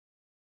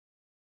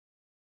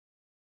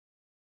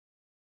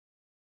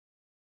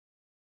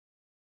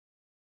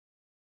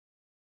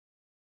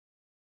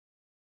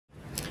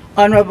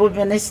Honorable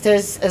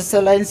Ministers,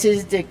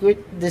 Excellencies,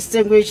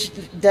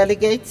 distinguished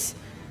delegates,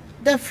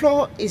 the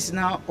floor is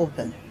now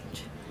open.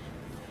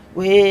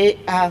 We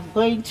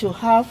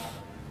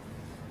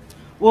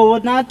will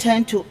now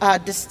turn to our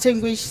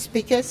distinguished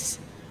speakers.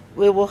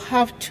 We will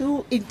have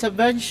 2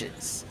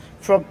 interventions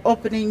from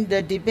opening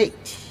the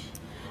debate,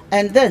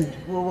 and then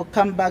we will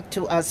come back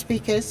to our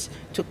speakers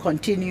to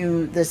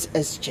continue this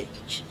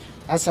exchange,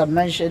 as I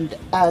mentioned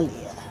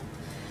earlier.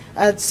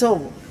 And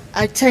so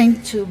I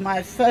turn to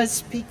my first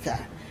speaker,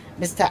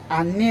 Mr.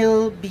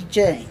 Anil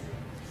Jains.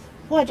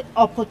 What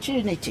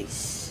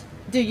opportunities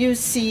do you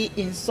see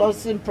in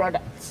sourcing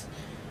products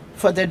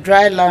for the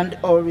dryland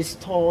or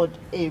restored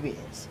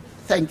areas?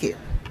 Thank you.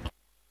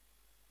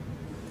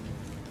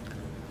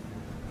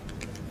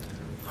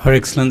 Her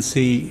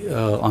Excellency,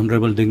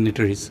 honorable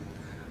dignitaries,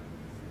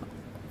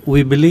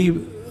 we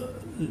believe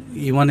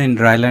even in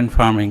dryland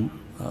farming,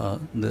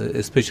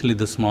 especially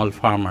the small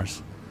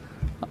farmers,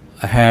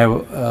 have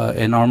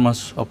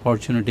enormous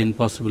opportunity and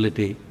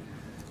possibility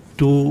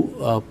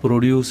to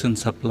produce and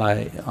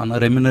supply on a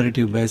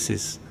remunerative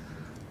basis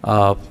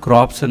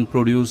crops and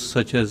produce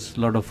such as a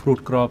lot of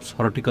fruit crops,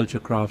 horticulture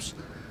crops,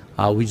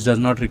 which does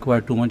not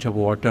require too much of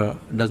water,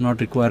 does not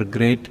require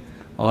great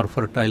or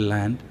fertile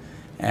land,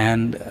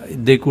 and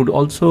they could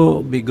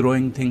also be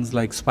growing things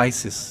like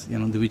spices,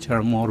 which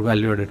are more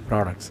value-added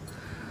products.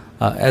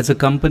 As a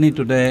company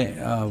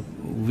today,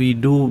 we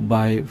do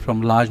buy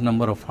from large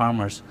number of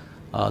farmers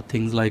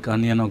things like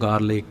onion or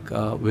garlic,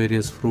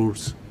 various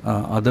fruits,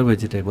 other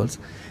vegetables,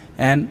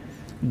 and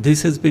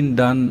this has been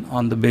done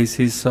on the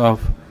basis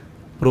of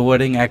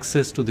providing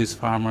access to these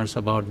farmers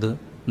about the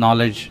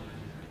knowledge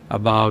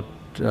about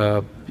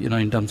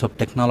in terms of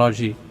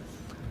technology,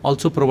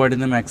 also providing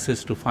them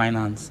access to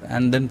finance,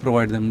 and then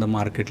provide them the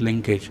market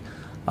linkage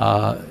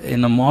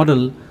in a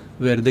model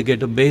where they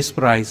get a base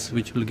price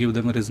which will give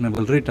them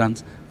reasonable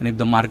returns, and if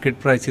the market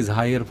price is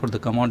higher for the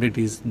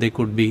commodities, they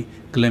could be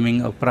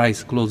claiming a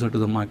price closer to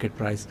the market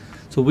price.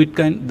 So with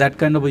that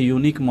kind of a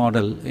unique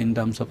model in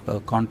terms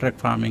of contract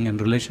farming and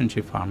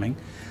relationship farming,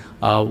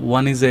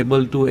 one is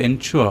able to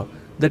ensure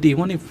that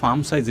even if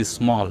farm size is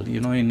small,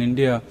 in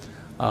India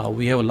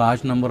we have a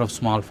large number of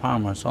small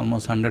farmers,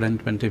 almost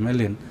 120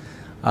 million,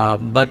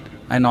 but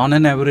on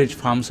an average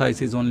farm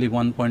size is only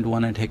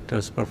 1.18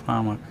 hectares per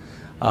farmer.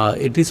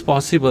 It is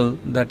possible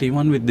that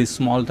even with this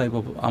small type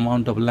of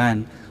amount of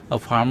land, a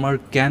farmer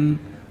can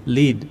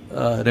lead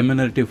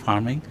remunerative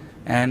farming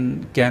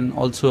and can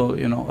also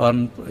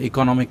earn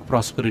economic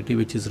prosperity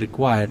which is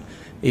required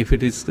if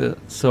it is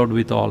served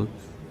with all.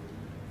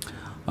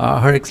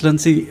 Her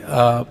Excellency,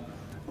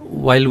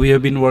 while we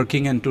have been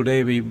working and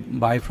today we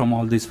buy from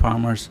all these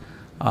farmers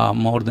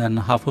more than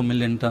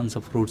 500,000 tons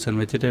of fruits and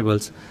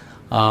vegetables,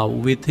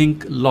 we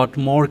think a lot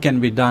more can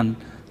be done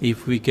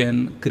if we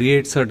can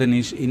create certain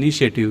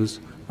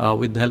initiatives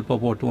with the help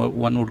of what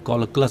one would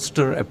call a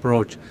cluster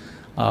approach,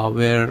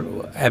 where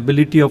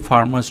ability of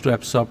farmers to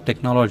absorb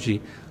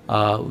technology,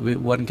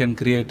 one can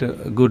create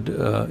a good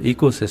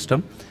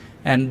ecosystem,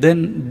 and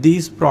then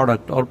these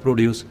product or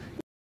produce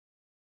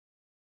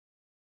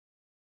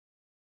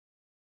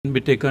can be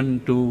taken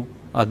to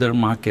other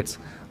markets.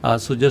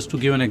 So just to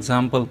give an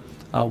example,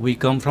 we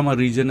come from a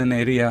region and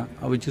area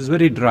which is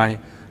very dry,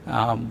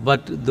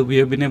 but we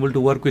have been able to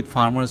work with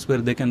farmers where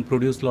they can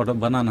produce a lot of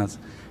bananas,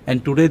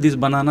 and today these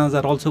bananas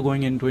are also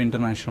going into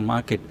international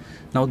market.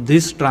 Now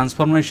this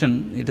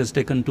transformation, it has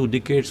taken 2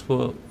 decades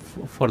for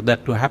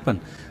that to happen,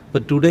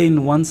 but today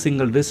in one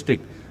single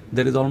district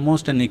there is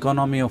almost an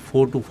economy of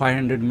 $400 to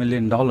 $500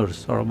 million,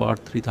 or about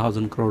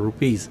 3,000 crore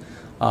rupees,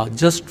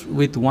 just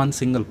with one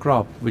single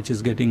crop which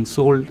is getting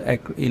sold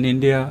in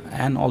India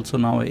and also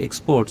now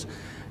exports.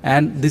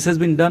 And this has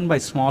been done by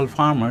small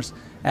farmers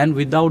and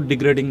without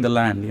degrading the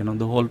land.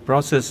 The whole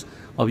process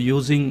of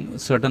using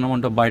certain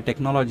amount of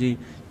biotechnology,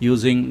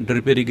 using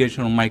drip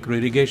irrigation or micro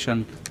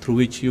irrigation, through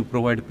which you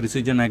provide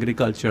precision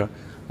agriculture,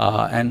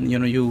 and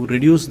you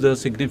reduce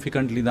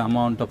significantly the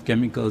amount of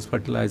chemicals,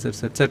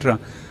 fertilizers, etc.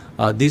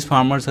 These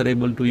farmers are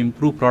able to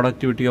improve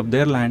productivity of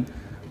their land,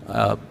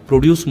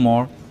 produce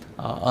more,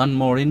 earn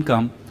more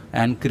income,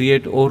 and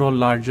create overall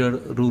larger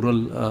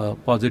rural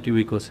positive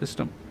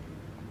ecosystem.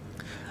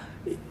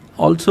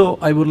 Also,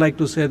 I would like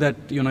to say that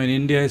in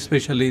India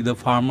especially, the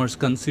farmers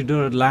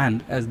consider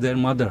land as their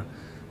mother,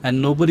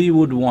 and nobody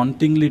would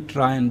wantingly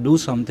try and do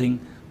something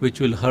which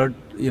will hurt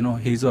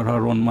his or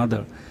her own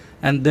mother.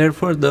 And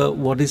therefore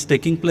what is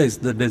taking place,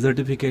 the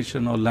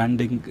desertification or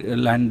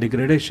land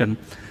degradation,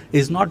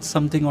 is not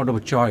something out of a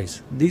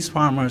choice. These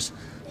farmers,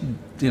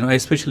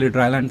 especially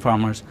dryland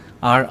farmers,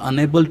 are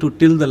unable to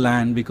till the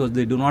land because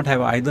they do not have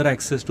either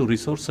access to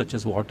resource such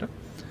as water,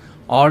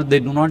 or they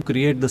do not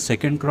create the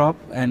second crop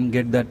and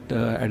get that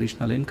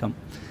additional income.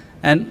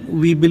 And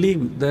we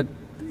believe that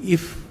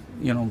if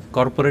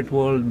corporate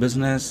world,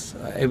 business,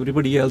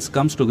 everybody else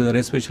comes together,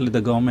 especially the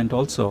government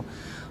also,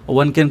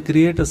 one can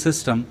create a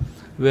system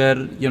where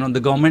the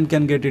government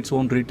can get its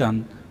own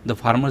return, the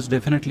farmers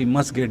definitely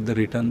must get the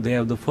return. They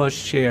have the first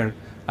share,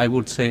 I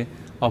would say,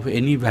 of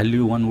any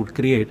value one would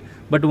create,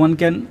 but one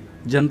can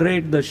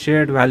generate the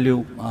shared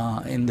value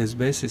in this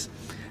basis.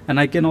 And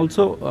I can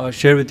also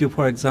share with you,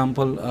 for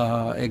example,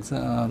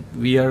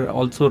 we are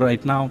also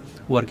right now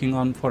working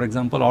on, for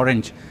example,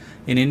 orange.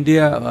 In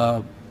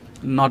India,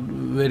 not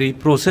very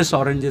processed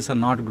oranges are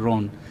not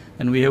grown,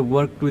 and we have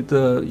worked with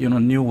a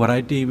new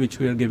variety which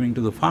we are giving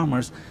to the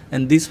farmers,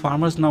 and these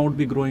farmers now would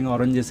be growing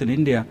oranges in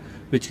India,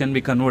 which can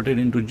be converted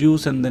into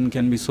juice and then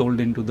can be sold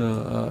into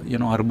the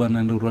urban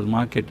and rural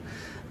market.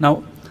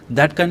 Now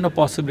that kind of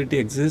possibility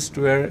exists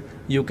where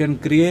you can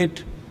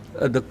create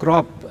the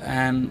crop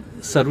and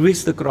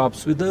service the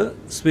crops with the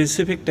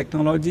specific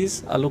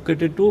technologies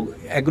allocated to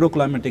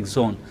agroclimatic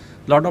zone.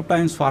 A lot of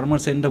times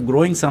farmers end up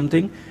growing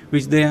something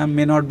which they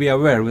may not be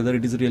aware whether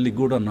it is really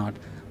good or not.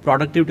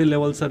 Productivity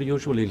levels are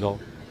usually low.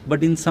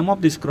 But in some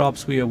of these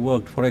crops we have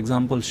worked, for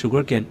example,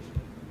 sugarcane,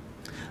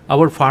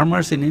 our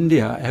farmers in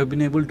India have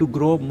been able to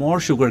grow more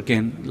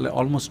sugarcane,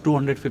 almost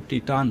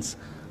 250 tons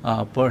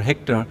per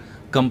hectare,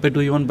 compared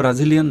to even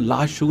Brazilian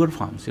large sugar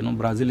farms.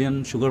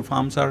 Brazilian sugar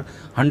farms are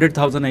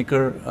 100,000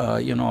 acre,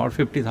 or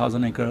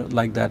 50,000 acre,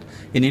 like that.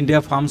 In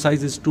India, farm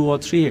size is 2 or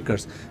 3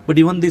 acres. But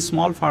even these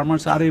small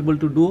farmers are able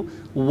to do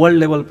world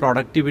level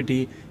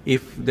productivity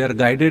if they are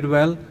guided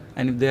well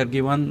and if they are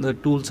given the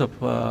tools of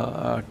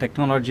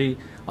technology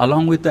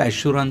along with the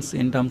assurance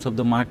in terms of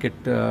the market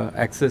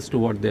access to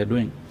what they are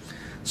doing.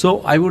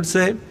 So I would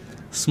say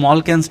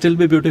small can still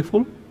be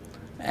beautiful,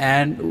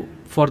 and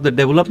for the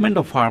development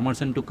of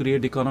farmers and to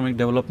create economic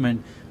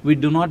development, we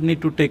do not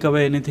need to take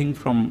away anything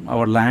from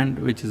our land,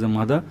 which is a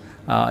mother.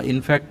 In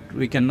fact,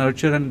 we can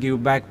nurture and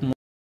give back more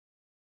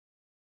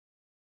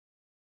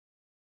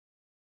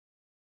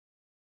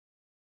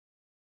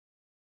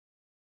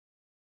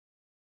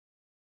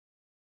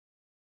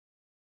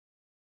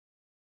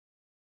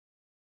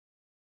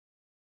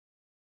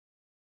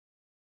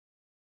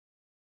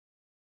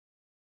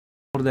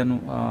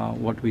than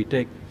what we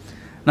take.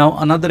 Now,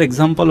 another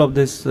example of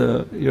this,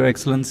 Your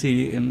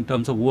Excellency, in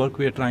terms of work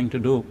we are trying to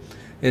do,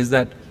 is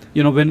that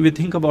when we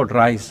think about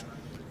rice,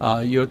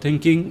 you're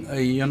thinking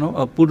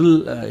a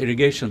poodle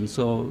irrigation.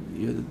 So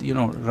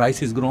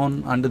rice is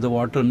grown under the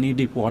water,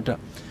 knee-deep water.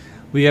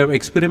 We have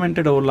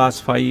experimented over the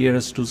last 5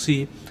 years to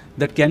see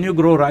that can you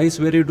grow rice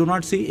where you do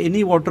not see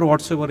any water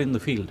whatsoever in the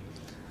field.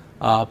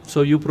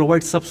 So you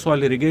provide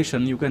subsoil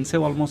irrigation, you can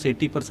save almost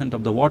 80%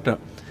 of the water.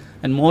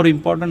 And more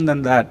important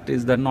than that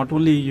is that not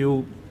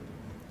only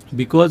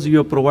because you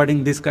are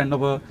providing this kind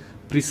of a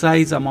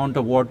precise amount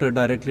of water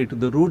directly to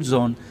the root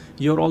zone,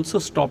 you are also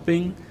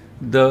stopping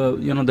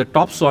the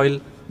topsoil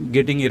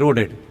getting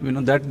eroded.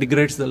 That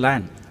degrades the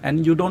land,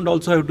 and you don't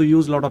also have to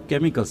use a lot of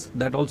chemicals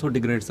that also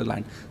degrades the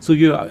land. So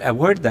you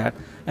avoid that,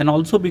 and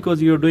also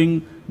because you are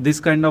doing this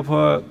kind of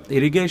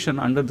irrigation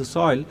under the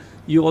soil,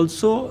 you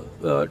also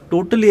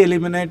totally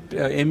eliminate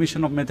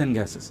emission of methane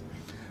gases,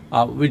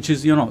 which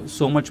is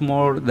so much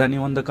more than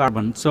even the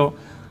carbon. So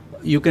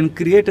you can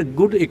create a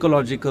good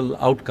ecological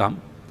outcome.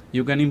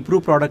 You can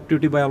improve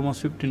productivity by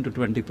almost 15 to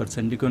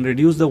 20%. You can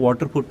reduce the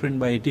water footprint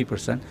by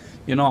 80%.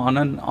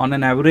 On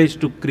an average,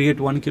 to create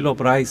 1 kilo of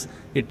rice,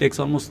 it takes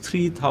almost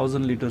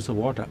 3,000 liters of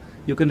water.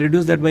 You can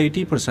reduce that by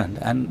 80%,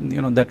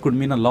 and that could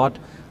mean a lot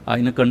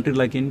in a country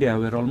like India,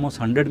 where almost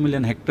 100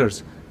 million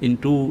hectares in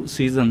 2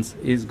 seasons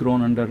is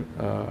grown under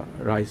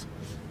rice.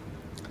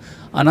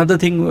 Another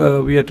thing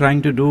we are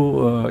trying to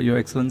do, Your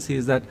Excellency,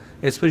 is that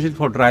especially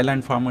for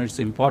dryland farmers, it's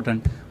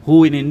important,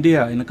 who in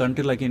India, in a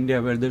country like India,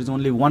 where there is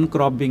only one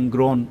crop being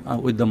grown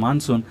with the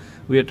monsoon,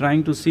 we are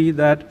trying to see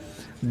that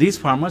these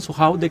farmers,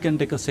 how they can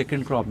take a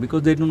second crop,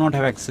 because they do not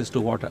have access to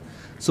water.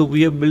 So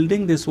we are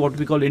building this, what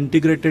we call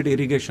integrated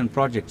irrigation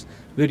projects,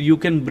 where you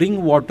can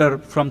bring water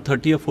from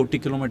 30 or 40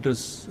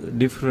 kilometers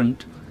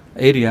different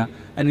area,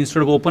 and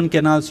instead of open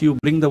canals, you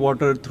bring the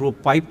water through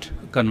piped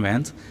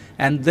conveyance,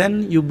 and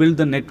then you build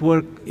the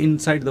network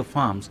inside the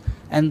farms.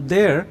 And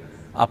there,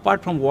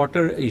 apart from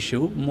water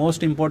issue,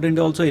 most important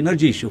also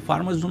energy issue.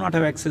 Farmers do not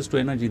have access to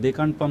energy. They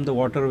can't pump the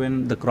water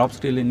when the crops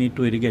really need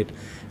to irrigate.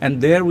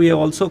 And there we have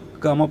also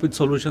come up with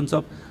solutions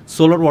of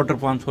solar water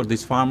pumps for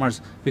these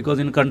farmers, because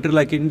in a country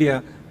like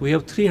India, we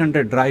have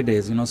 300 dry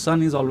days.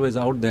 Sun is always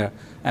out there,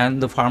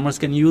 and the farmers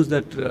can use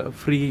that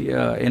free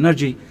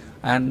energy,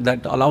 and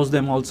that allows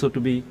them also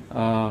to be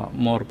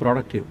more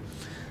productive.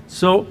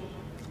 So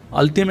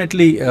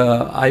ultimately,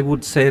 I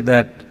would say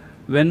that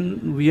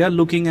when we are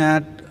looking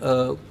at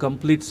a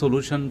complete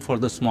solution for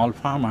the small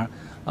farmer,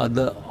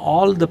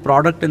 all the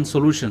product and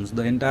solutions,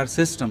 the entire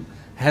system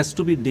has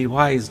to be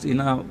devised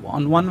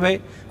on one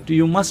way.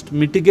 You must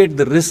mitigate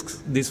the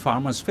risks these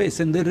farmers face,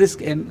 and the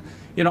risk, and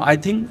I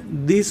think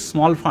these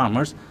small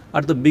farmers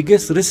are the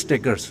biggest risk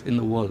takers in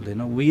the world.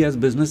 We as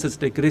businesses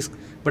take risk,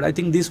 but I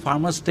think these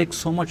farmers take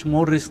so much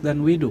more risk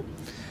than we do.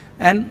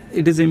 And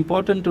it is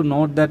important to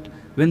note that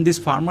when these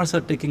farmers are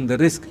taking the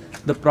risk,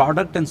 the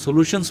product and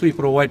solutions we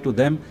provide to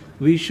them,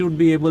 we should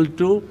be able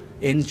to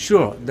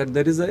ensure that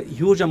there is a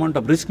huge amount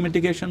of risk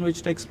mitigation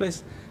which takes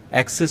place,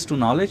 access to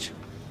knowledge,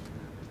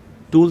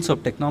 tools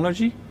of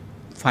technology,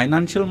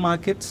 financial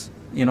markets,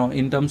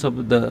 in terms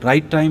of the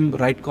right time,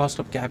 right cost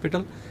of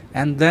capital,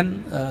 and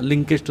then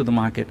linkage to the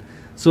market.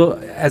 So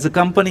as a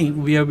company,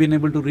 we have been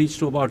able to reach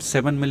to about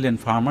 7 million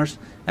farmers,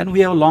 and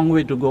we have a long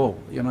way to go,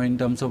 in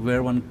terms of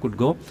where one could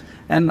go.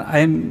 And I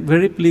am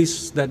very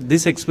pleased that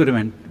this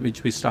experiment,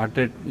 which we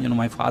started,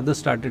 my father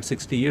started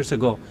 60 years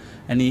ago,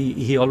 and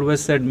he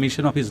always said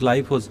mission of his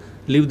life was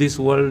leave this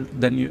world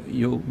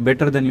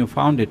better than you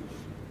found it.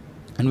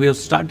 And we have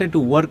started to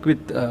work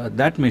with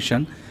that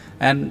mission.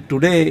 And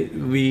today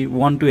we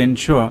want to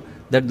ensure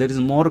that there is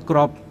more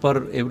crop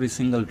per every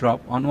single drop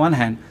on one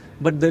hand,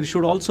 but there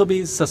should also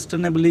be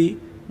sustainably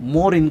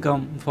more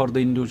income for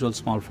the individual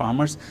small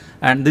farmers.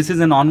 And this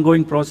is an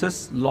ongoing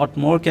process. A lot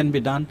more can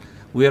be done.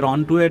 We are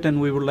on to it, and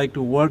we would like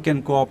to work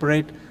and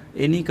cooperate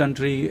any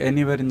country,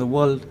 anywhere in the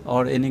world,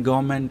 or any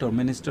government or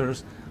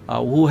ministers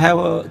who have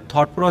a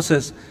thought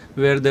process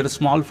where their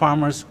small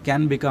farmers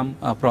can become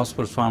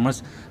prosperous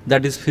farmers.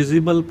 That is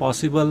feasible,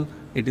 possible,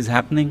 it is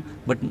happening,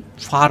 but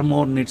far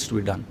more needs to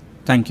be done.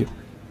 Thank you.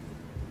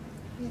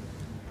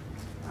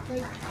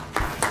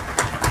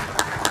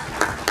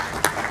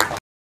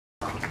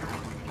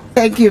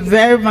 Thank you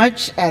very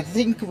much. I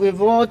think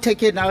we've all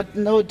taken out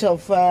note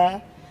of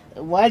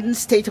one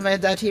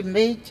statement that he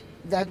made,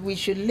 that we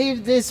should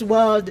leave this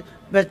world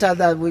better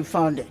than we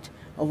found it.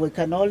 And we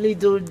can only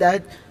do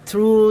that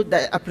through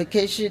the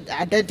application,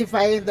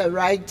 identifying the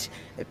right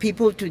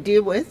people to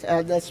deal with,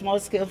 the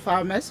small-scale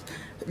farmers,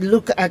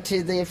 look at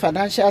the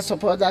financial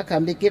support that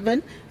can be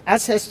given,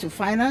 access to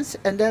finance,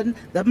 and then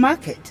the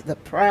market, the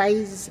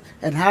price,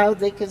 and how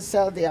they can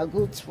sell their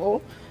goods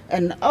for.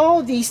 And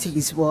all these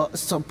things will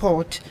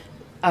support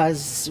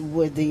us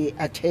with the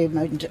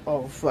attainment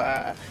of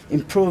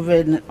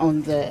improving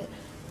on the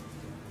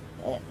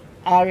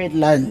arid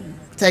land.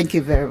 Thank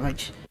you very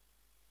much.